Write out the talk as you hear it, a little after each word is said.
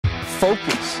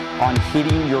focus on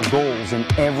hitting your goals in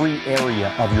every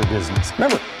area of your business.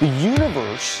 Remember, the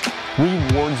universe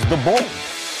rewards the bold.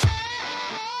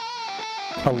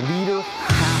 A leader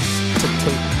has to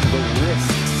take the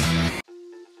risks.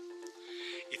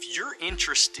 If you're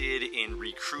interested in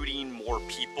recruiting more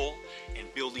people and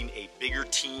building a bigger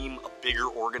team, a bigger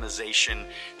organization,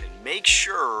 then make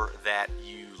sure that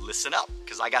you listen up,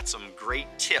 because I got some great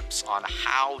tips on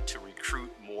how to recruit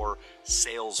more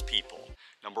salespeople.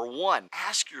 Number one,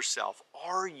 ask yourself,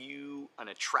 are you an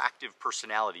attractive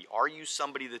personality? Are you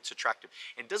somebody that's attractive?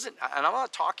 And I'm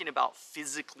not talking about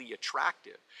physically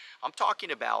attractive. I'm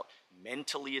talking about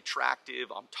mentally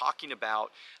attractive. I'm talking about,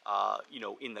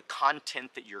 in the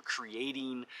content that you're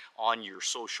creating on your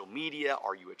social media.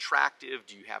 Are you attractive?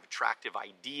 Do you have attractive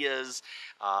ideas?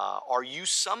 Are you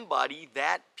somebody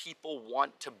that people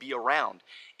want to be around?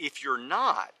 If you're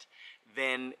not,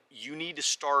 then you need to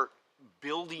start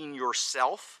building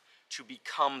yourself to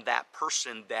become that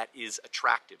person that is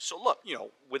attractive. So look,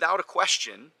 without a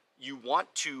question, you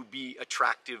want to be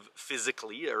attractive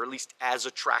physically, or at least as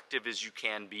attractive as you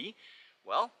can be.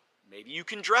 Well, maybe you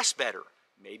can dress better.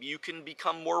 Maybe you can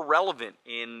become more relevant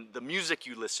in the music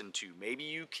you listen to. Maybe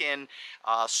you can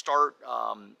start,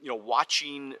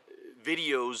 watching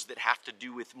videos that have to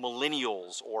do with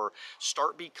millennials, or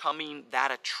start becoming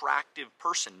that attractive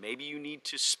person. Maybe you need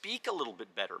to speak a little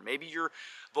bit better. Maybe your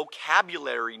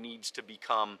vocabulary needs to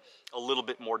become a little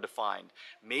bit more defined.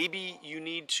 Maybe you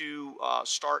need to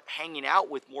start hanging out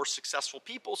with more successful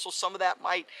people, so some of that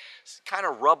might kind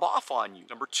of rub off on you.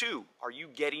 Number two, are you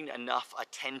getting enough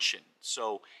attention?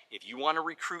 So if you want to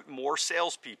recruit more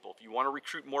salespeople, if you want to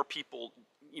recruit more people,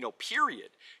 period,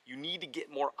 you need to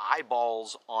get more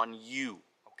eyeballs on you,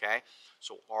 okay?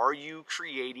 So are you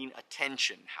creating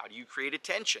attention? How do you create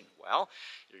attention? Well,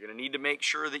 you're going to need to make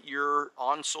sure that you're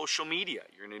on social media.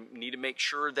 You're going to need to make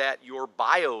sure that your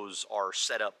bios are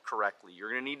set up correctly.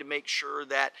 You're going to need to make sure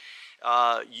that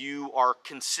you are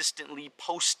consistently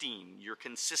posting. You're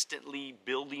consistently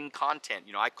building content.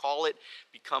 I call it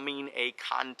becoming a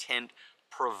content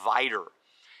provider.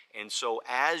 And so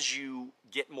as you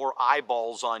get more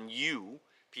eyeballs on you,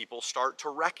 people start to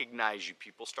recognize you,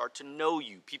 people start to know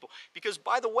you, because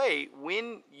by the way,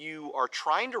 when you are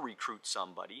trying to recruit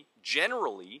somebody,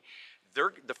 generally,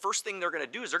 the first thing they're going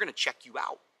to do is they're going to check you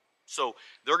out. So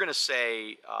they're going to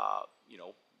say,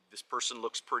 this person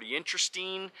looks pretty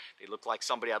interesting, they look like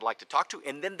somebody I'd like to talk to,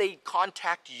 and then they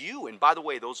contact you. And by the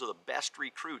way, those are the best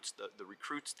recruits, the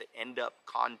recruits that end up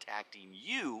contacting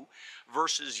you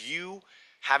versus you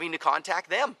having to contact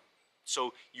them.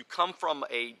 So you come from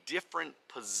a different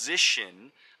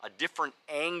position, a different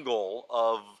angle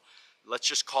of, let's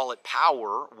just call it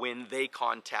power, when they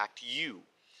contact you.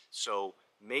 So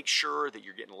make sure that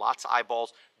you're getting lots of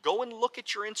eyeballs. Go and look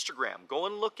at your Instagram. Go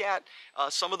and look at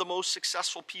some of the most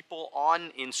successful people on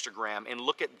Instagram, and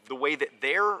look at the way that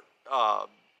their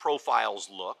profiles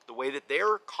look, the way that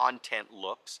their content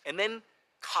looks, and then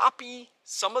copy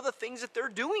some of the things that they're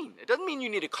doing. It doesn't mean you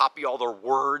need to copy all their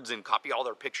words and copy all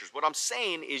their pictures. What I'm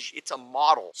saying is it's a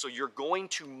model. So you're going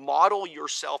to model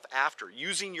yourself after,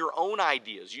 using your own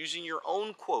ideas, using your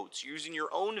own quotes, using your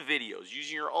own videos,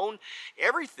 using your own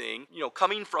everything,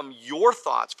 coming from your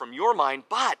thoughts, from your mind,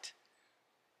 but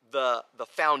the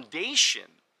foundation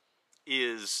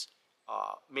is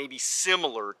maybe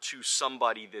similar to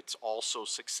somebody that's also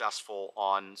successful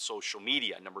on social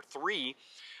media. Number three,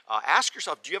 ask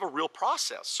yourself, do you have a real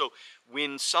process? So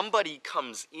when somebody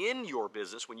comes in your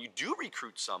business, when you do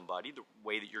recruit somebody, the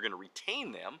way that you're going to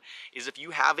retain them is if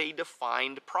you have a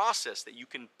defined process that you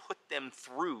can put them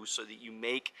through so that you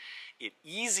make it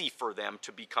easy for them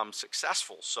to become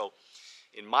successful. So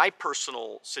in my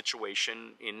personal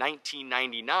situation, in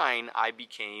 1999, I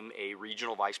became a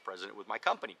regional vice president with my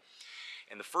company.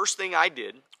 And the first thing I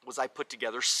did was I put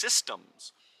together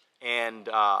systems. And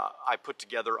I put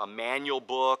together a manual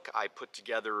book. I put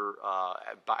together,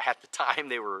 at the time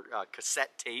they were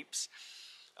cassette tapes,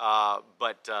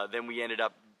 but then we ended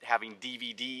up having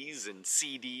DVDs and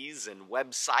CDs and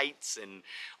websites and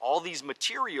all these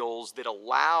materials that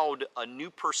allowed a new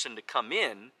person to come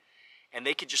in and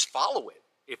they could just follow it.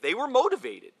 If they were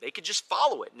motivated, they could just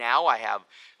follow it. Now I have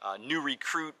new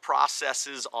recruit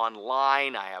processes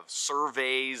online. I have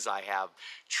surveys. I have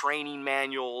training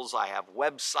manuals. I have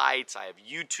websites. I have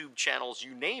YouTube channels,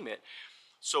 you name it.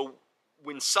 So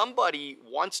when somebody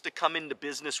wants to come into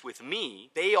business with me,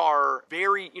 they are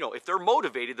very, if they're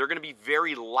motivated, they're going to be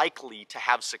very likely to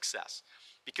have success.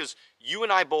 Because you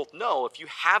and I both know if you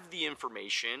have the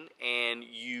information and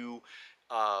you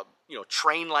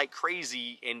train like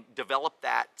crazy and develop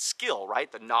that skill,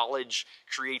 right? The knowledge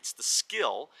creates the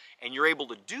skill, and you're able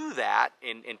to do that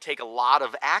and take a lot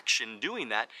of action doing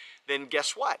that, then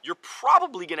guess what? You're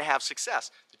probably going to have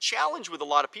success. The challenge with a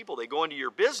lot of people, they go into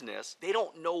your business, they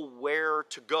don't know where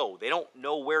to go. They don't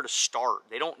know where to start.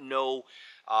 They don't know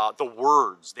the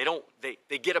words.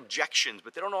 They get objections,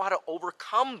 but they don't know how to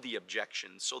overcome the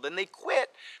objections. So then they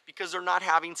quit because they're not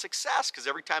having success, because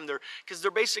every time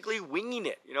they're basically winging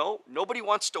it. You know, nobody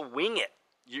wants to wing it.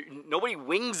 Nobody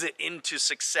wings it into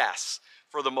success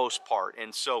for the most part.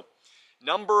 And so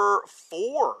number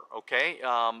 4, okay,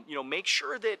 you know, make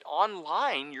sure that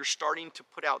online you're starting to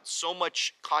put out so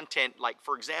much content, like,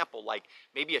 for example, like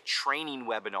maybe a training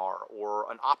webinar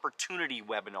or an opportunity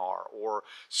webinar or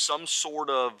some sort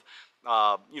of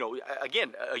you know,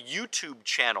 again, a YouTube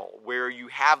channel where you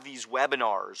have these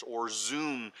webinars or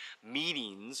Zoom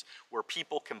meetings where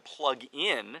people can plug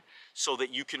in so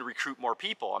that you can recruit more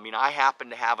people. I mean, I happen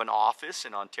to have an office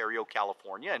in Ontario,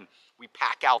 California, and we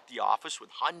pack out the office with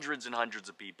hundreds and hundreds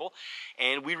of people,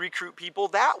 and we recruit people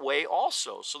that way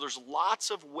also. So there's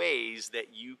lots of ways that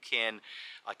you can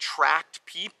attract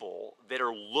people that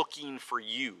are looking for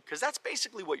you, because that's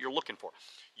basically what you're looking for.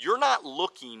 You're not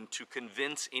looking to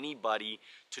convince anybody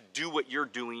to do what you're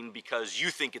doing because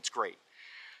you think it's great.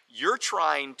 You're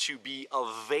trying to be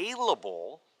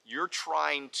available. You're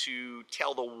trying to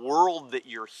tell the world that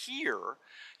you're here.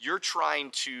 You're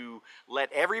trying to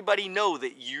let everybody know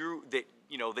that you're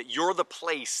the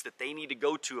place that they need to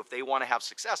go to if they want to have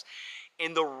success.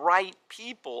 And the right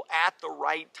people at the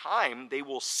right time, they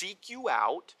will seek you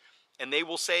out and they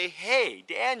will say, "Hey,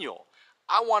 Daniel,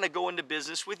 I want to go into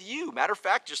business with you." Matter of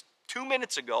fact, just 2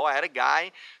 minutes ago, I had a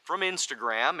guy from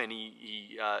Instagram, and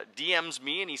he DMs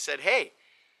me and he said, "Hey,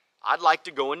 I'd like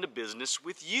to go into business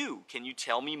with you. Can you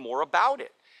tell me more about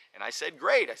it?" And I said,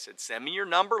 "Great." I said, "Send me your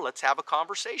number. Let's have a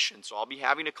conversation." So I'll be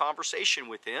having a conversation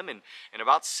with him, and in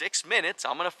about 6 minutes,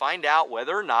 I'm going to find out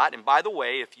whether or not, and by the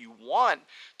way, if you want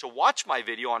to watch my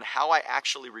video on how I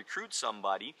actually recruit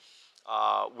somebody,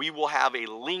 we will have a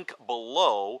link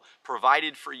below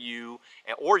provided for you,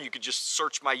 or you could just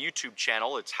search my YouTube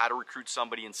channel. It's How to Recruit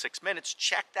Somebody in 6 Minutes.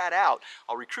 Check that out.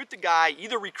 I'll recruit the guy,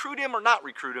 either recruit him or not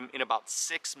recruit him, in about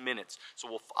 6 minutes.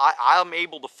 So I'm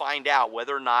able to find out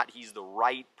whether or not he's the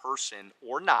right person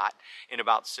or not in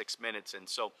about 6 minutes. And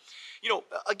so, you know,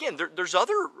 again, there's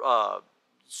other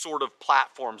sort of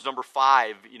platforms. Number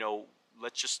 5, you know,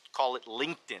 let's just call it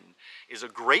LinkedIn, is a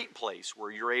great place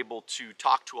where you're able to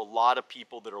talk to a lot of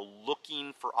people that are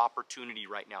looking for opportunity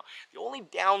right now. The only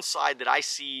downside that I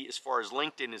see as far as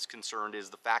LinkedIn is concerned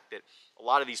is the fact that a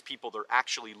lot of these people, they're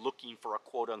actually looking for a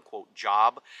quote-unquote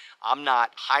job. I'm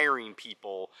not hiring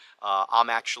people. I'm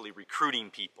actually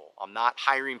recruiting people. I'm not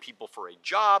hiring people for a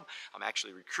job. I'm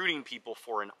actually recruiting people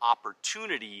for an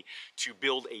opportunity to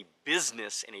build a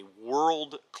business in a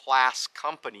world-class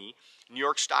company, New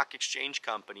York Stock Exchange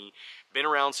company, been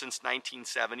around since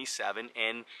 1977,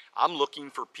 and I'm looking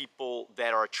for people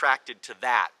that are attracted to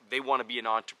that. They want to be an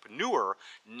entrepreneur,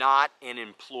 not an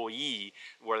employee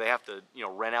where they have to, you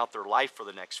know, rent out their life for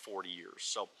the next 40 years.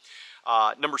 So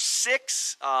number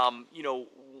 6, you know,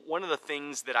 one of the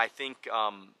things that I think,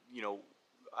 you know,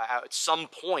 at some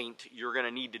point you're going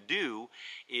to need to do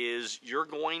is you're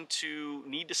going to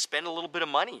need to spend a little bit of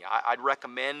money. I'd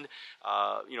recommend,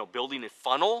 you know, building a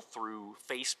funnel through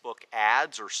Facebook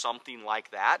ads or something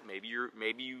like that. Maybe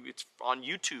it's on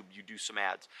YouTube. You do some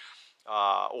ads,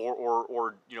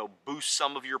 or you know, boost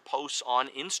some of your posts on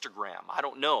Instagram. I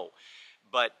don't know.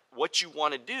 But what you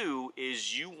want to do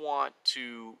is you want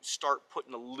to start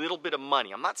putting a little bit of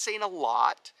money. I'm not saying a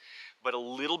lot, but a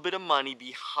little bit of money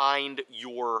behind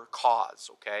your cause,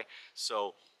 okay?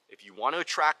 So if you want to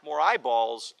attract more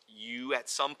eyeballs, you at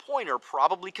some point are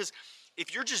probably, because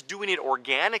if you're just doing it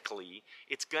organically,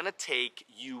 it's going to take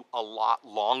you a lot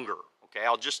longer, okay?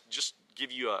 I'll just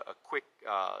give you a quick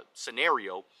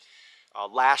scenario.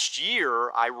 Last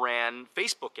year, I ran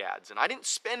Facebook ads, and I didn't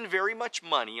spend very much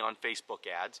money on Facebook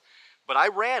ads, but I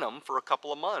ran them for a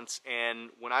couple of months. And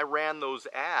when I ran those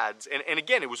ads, and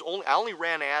again, I only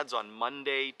ran ads on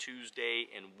Monday, Tuesday,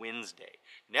 and Wednesday.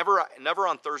 Never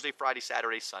on Thursday, Friday,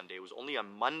 Saturday, Sunday. It was only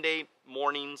on Monday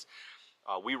mornings.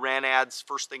 We ran ads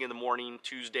first thing in the morning.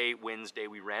 Tuesday, Wednesday,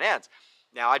 we ran ads.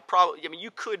 Now, you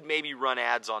could maybe run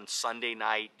ads on Sunday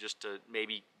night just to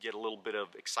maybe get a little bit of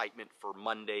excitement for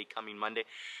coming Monday.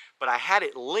 But I had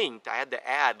it linked, I had the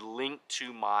ad linked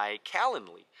to my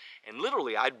Calendly. And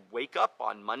literally, I'd wake up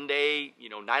on Monday, you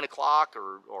know, 9 o'clock,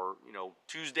 or you know,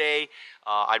 Tuesday,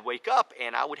 I'd wake up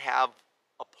and I would have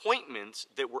appointments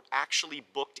that were actually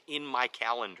booked in my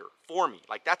calendar for me.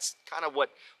 Like, that's kind of what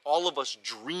all of us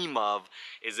dream of,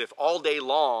 is if all day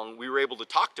long we were able to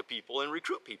talk to people and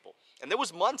recruit people. And there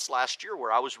was months last year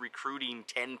where I was recruiting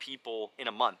 10 people in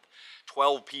a month,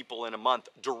 12 people in a month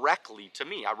directly to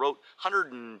me. I wrote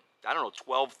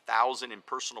 12,000 in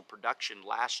personal production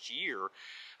last year.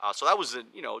 So that was,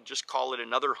 just call it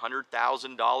another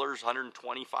 $100,000,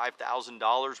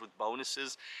 $125,000 with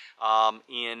bonuses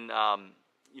in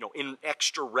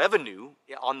extra revenue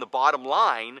on the bottom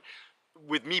line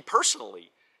with me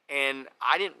personally. And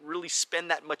I didn't really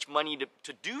spend that much money to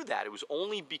do that. It was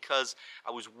only because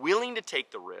I was willing to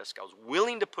take the risk. I was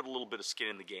willing to put a little bit of skin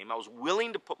in the game. I was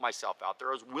willing to put myself out there.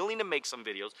 I was willing to make some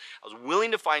videos. I was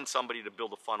willing to find somebody to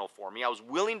build a funnel for me. I was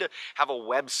willing to have a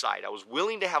website. I was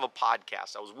willing to have a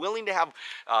podcast. I was willing to have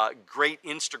great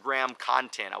Instagram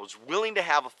content. I was willing to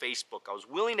have a Facebook. I was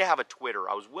willing to have a Twitter.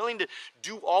 I was willing to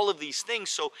do all of these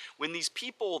things. So when these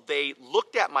people, they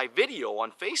looked at my video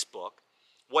on Facebook,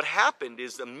 what happened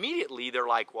is immediately they're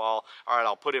like, well, all right,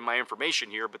 I'll put in my information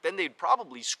here. But then they'd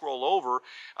probably scroll over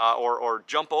or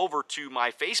jump over to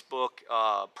my Facebook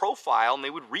profile, and they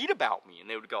would read about me. And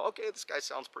they would go, okay, this guy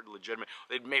sounds pretty legitimate.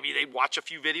 Maybe they'd watch a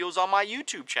few videos on my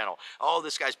YouTube channel. Oh,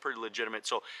 this guy's pretty legitimate.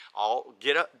 So I'll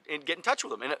get in touch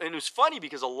with them. And it was funny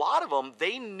because a lot of them,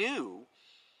 they knew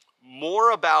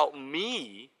more about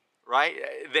me, right,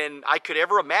 than I could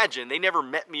ever imagine. They never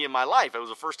met me in my life. It was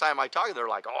the first time I talked to them. They're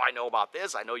like, oh, I know about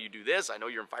this. I know you do this. I know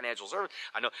you're in financial service.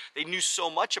 I know. They knew so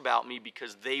much about me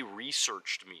because they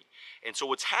researched me. And so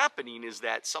what's happening is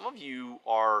that some of you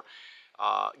are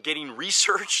getting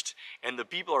researched, and the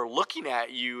people are looking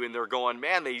at you and they're going,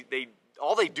 man,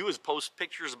 all they do is post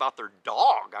pictures about their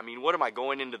dog. I mean, what am I,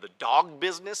 going into the dog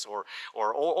business? Or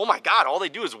oh my God, all they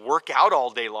do is work out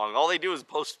all day long. All they do is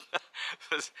post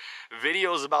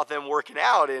videos about them working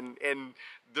out, and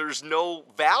there's no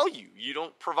value. You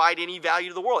don't provide any value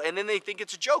to the world. And then they think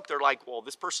it's a joke. They're like, well,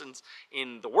 this person's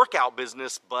in the workout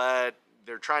business, but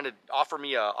they're trying to offer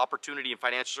me an opportunity in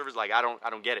financial services. Like, I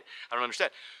don't get it. I don't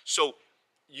understand. So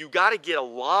you got to get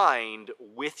aligned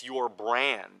with your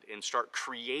brand and start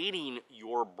creating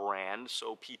your brand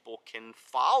so people can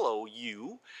follow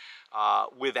you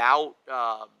without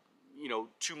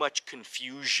too much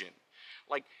confusion.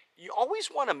 Like, you always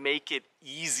want to make it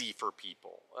easy for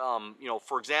people.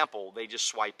 For example, they just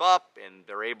swipe up and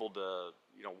they're able to,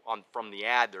 from the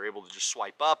ad, they're able to just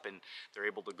swipe up and they're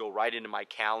able to go right into my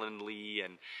Calendly,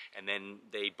 and then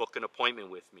they book an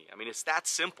appointment with me. I mean, it's that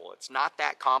simple. It's not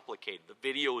that complicated. The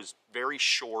video is very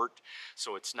short,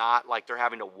 so it's not like they're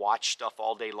having to watch stuff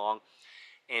all day long.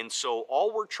 And so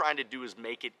all we're trying to do is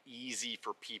make it easy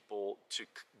for people to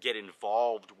get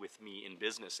involved with me in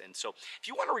business. And so if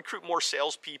you want to recruit more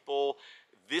salespeople,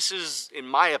 this is, in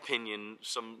my opinion,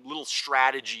 some little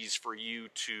strategies for you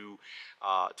to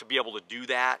be able to do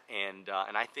that. And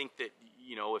I think that,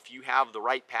 if you have the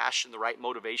right passion, the right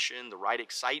motivation, the right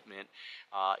excitement,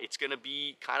 it's going to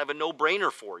be kind of a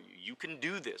no-brainer for you. You can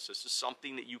do this. This is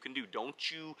something that you can do. Don't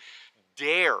you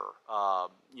dare,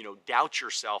 doubt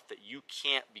yourself that you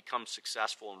can't become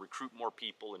successful and recruit more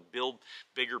people and build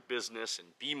bigger business and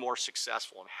be more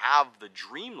successful and have the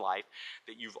dream life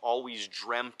that you've always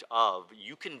dreamt of.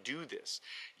 You can do this.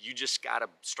 You just got to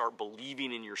start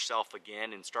believing in yourself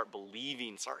again and start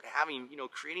having,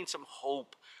 creating some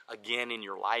hope again in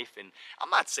your life. And I'm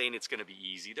not saying it's going to be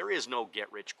easy. There is no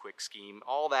get-rich-quick scheme.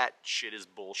 All that shit is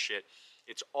bullshit.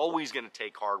 It's always going to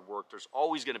take hard work. There's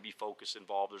always going to be focus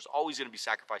involved. There's always going to be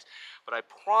sacrifice. But I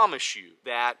promise you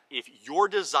that if your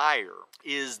desire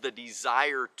is the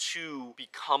desire to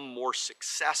become more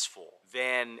successful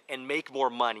and make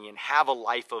more money and have a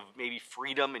life of maybe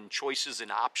freedom and choices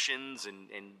and options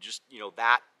and just,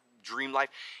 that dream life,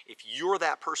 if you're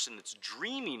that person that's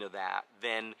dreaming of that,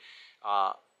 then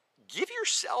give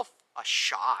yourself a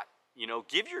shot.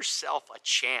 Give yourself a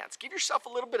chance. Give yourself a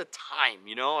little bit of time,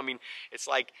 I mean, it's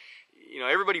like,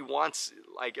 everybody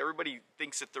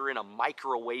thinks that they're in a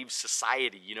microwave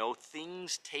society,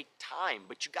 things take time,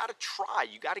 but you got to try.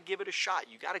 You got to give it a shot.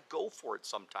 You got to go for it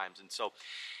sometimes. And so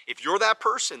if you're that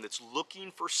person that's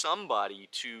looking for somebody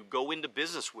to go into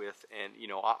business with, and,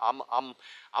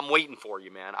 I'm waiting for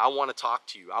you, man. I want to talk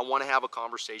to you. I want to have a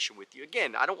conversation with you.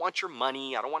 Again, I don't want your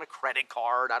money. I don't want a credit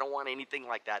card. I don't want anything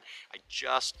like that. I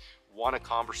just want a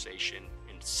conversation.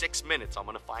 In 6 minutes, I'm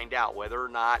going to find out whether or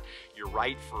not you're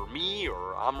right for me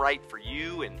or I'm right for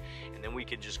you, and then we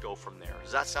can just go from there.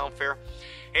 Does that sound fair?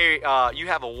 Hey, you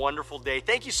have a wonderful day.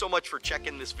 Thank you so much for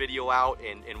checking this video out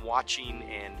and watching,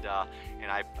 and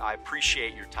I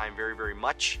appreciate your time very, very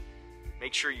much.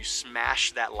 Make sure you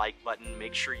smash that like button.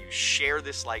 Make sure you share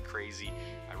this like crazy.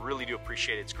 I really do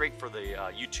appreciate it. It's great for the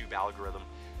YouTube algorithm.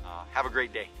 Have a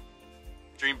great day.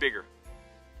 Dream bigger.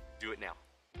 Do it now.